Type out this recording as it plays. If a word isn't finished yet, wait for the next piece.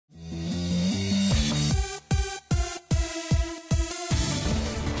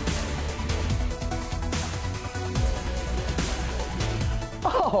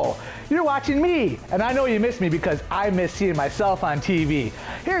Oh, you're watching me, and I know you miss me because I miss seeing myself on TV.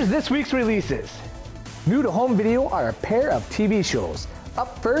 Here's this week's releases. New to home video are a pair of TV shows.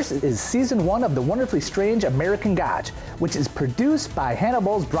 Up first is Season 1 of The Wonderfully Strange American Gods, which is produced by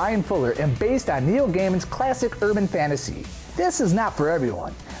Hannibal's Brian Fuller and based on Neil Gaiman's classic urban fantasy. This is not for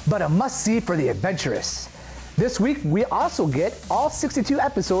everyone, but a must-see for the adventurous. This week, we also get all 62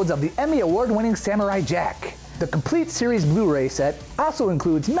 episodes of the Emmy Award-winning Samurai Jack. The complete series Blu-ray set also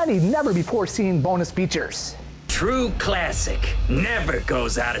includes many never-before-seen bonus features. True classic, never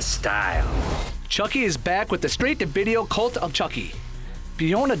goes out of style. Chucky is back with the straight-to-video Cult of Chucky.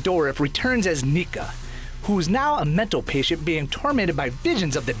 Fiona Dourif returns as Nika, who is now a mental patient being tormented by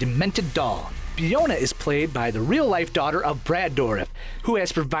visions of the demented doll. Fiona is played by the real-life daughter of Brad Dourif, who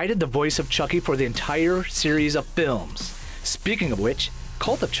has provided the voice of Chucky for the entire series of films. Speaking of which,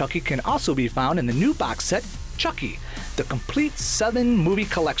 Cult of Chucky can also be found in the new box set, Chucky, the complete 7-movie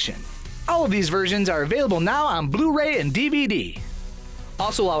collection. All of these versions are available now on Blu-ray and DVD.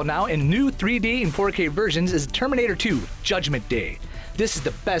 Also out now in new 3D and 4K versions is Terminator 2, Judgment Day. This is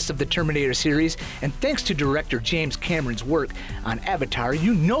the best of the Terminator series, and thanks to director James Cameron's work on Avatar,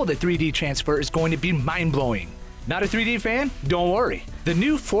 you know the 3D transfer is going to be mind-blowing. Not a 3D fan? Don't worry. The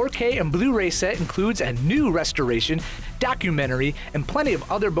new 4K and Blu-ray set includes a new restoration, documentary, and plenty of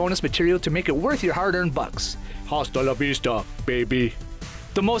other bonus material to make it worth your hard-earned bucks. Hasta la vista, baby.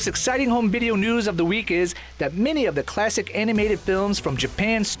 The most exciting home video news of the week is that many of the classic animated films from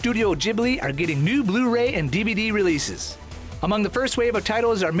Japan's Studio Ghibli are getting new Blu-ray and DVD releases. Among the first wave of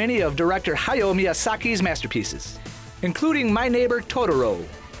titles are many of director Hayao Miyazaki's masterpieces, including My Neighbor Totoro,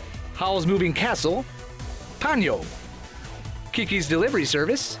 Howl's Moving Castle, Ponyo, Kiki's Delivery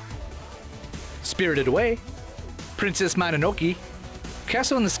Service, Spirited Away, Princess Mononoke,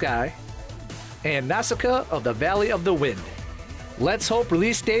 Castle in the Sky, and Nausicaa of the Valley of the Wind. Let's hope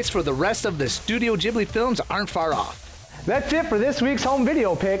release dates for the rest of the Studio Ghibli films aren't far off. That's it for this week's home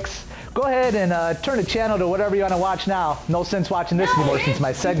video picks. Go ahead and turn the channel to whatever you want to watch now. No sense watching this anymore since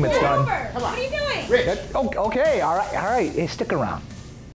my segment's done. What are you doing? Okay, all right. Hey, stick around.